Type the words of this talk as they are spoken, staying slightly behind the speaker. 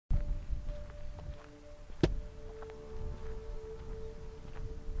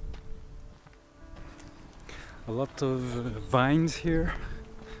a lot of vines here.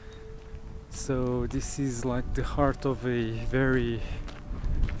 So this is like the heart of a very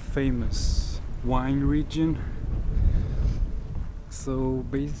famous wine region. So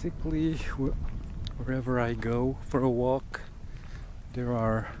basically wherever I go for a walk, there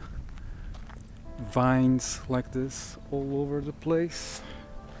are vines like this all over the place.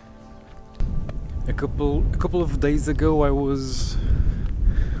 A couple of days ago I was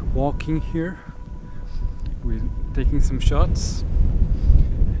walking here with taking some shots,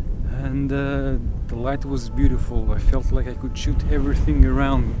 and the light was beautiful. I felt like I could shoot everything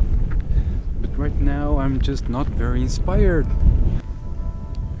around, but right now I'm just not very inspired.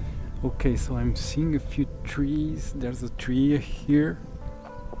 Okay, so I'm seeing a few trees. There's a tree here.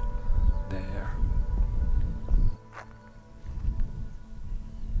 There.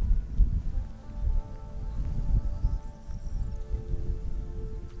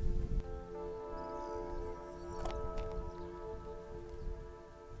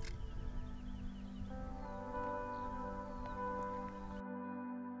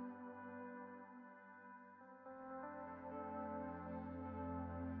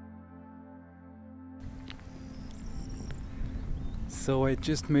 So I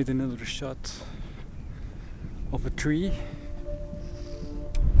just made another shot of a tree.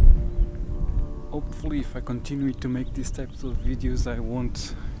 Hopefully if I continue to make these types of videos I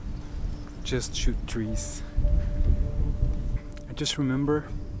won't just shoot trees. I just remember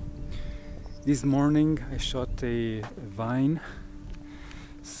this morning I shot a vine,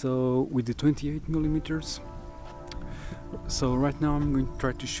 so with the 28mm. So right now I'm going to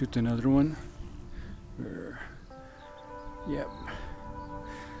try to shoot another one. Yeah,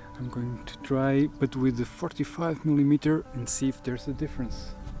 I'm going to try, but with the 45mm, and see if there's a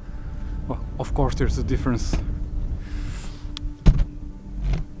difference. Well, of course there's a difference.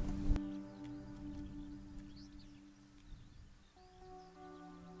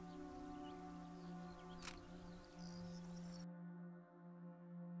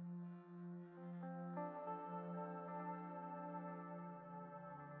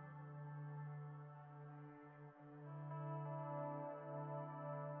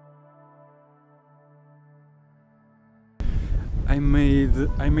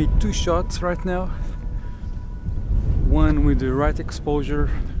 I made two shots right now. One with the right exposure,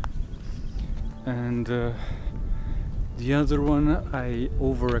 and the other one I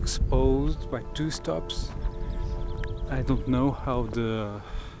overexposed by 2 stops. I don't know how the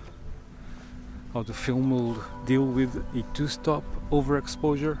film will deal with a 2-stop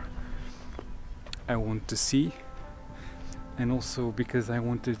overexposure. I want to see, and also because I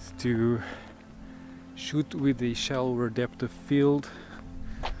wanted to shoot with a shallower depth of field,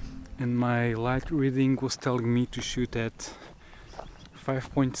 and my light reading was telling me to shoot at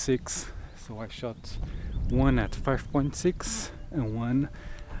 5.6, so I shot one at 5.6 and one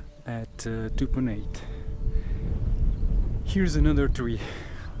at 2.8. Here's another tree.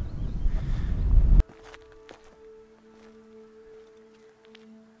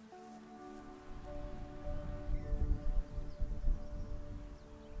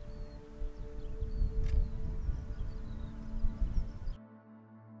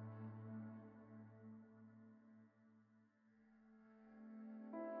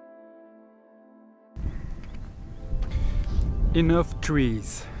 Enough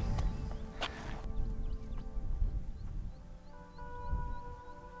trees.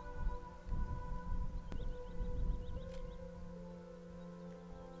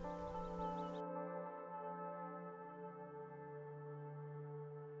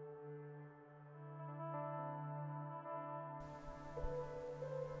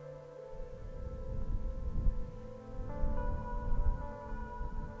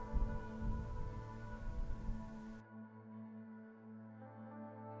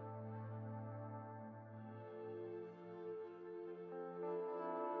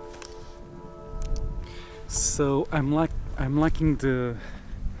 So I'm liking the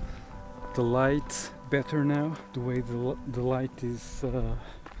light better now, the way the light is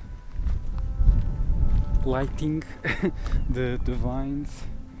lighting the vines.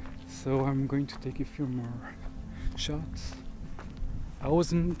 So I'm going to take a few more shots. I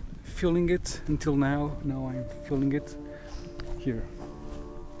wasn't feeling it until now. Now I'm feeling it here.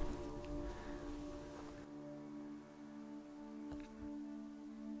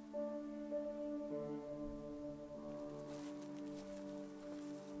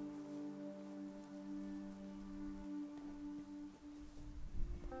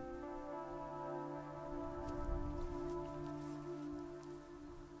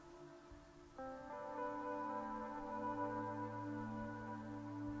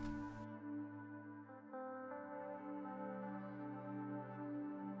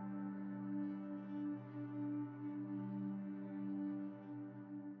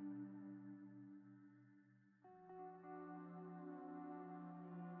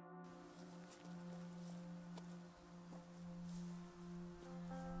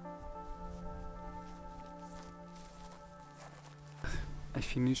 I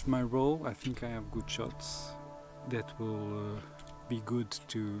finished my roll. I think I have good shots that will be good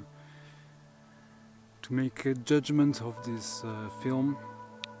to make a judgment of this film.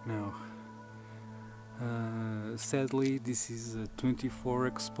 Now, sadly, this is a 24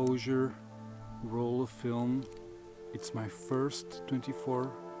 exposure roll of film. It's my first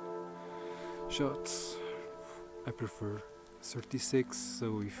 24 shots. I prefer 36,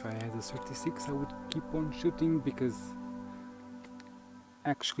 so if I had a 36 I would keep on shooting, because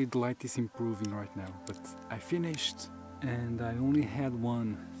actually the light is improving right now. But I finished and I only had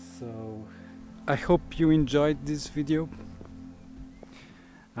one, so I hope you enjoyed this video.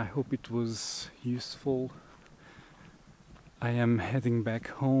 I hope it was useful. I am heading back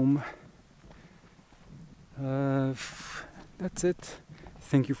home. That's it.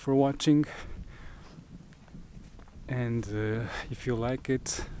 Thank you for watching, and if you like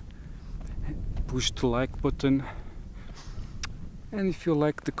it, push the like button, and if you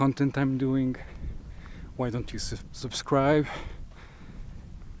like the content I'm doing, why don't you subscribe?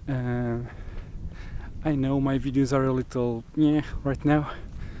 I know my videos are a little right now,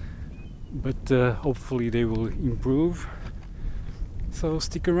 but hopefully they will improve. So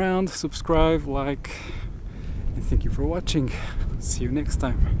stick around, subscribe, like, and thank you for watching. See you next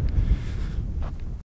time.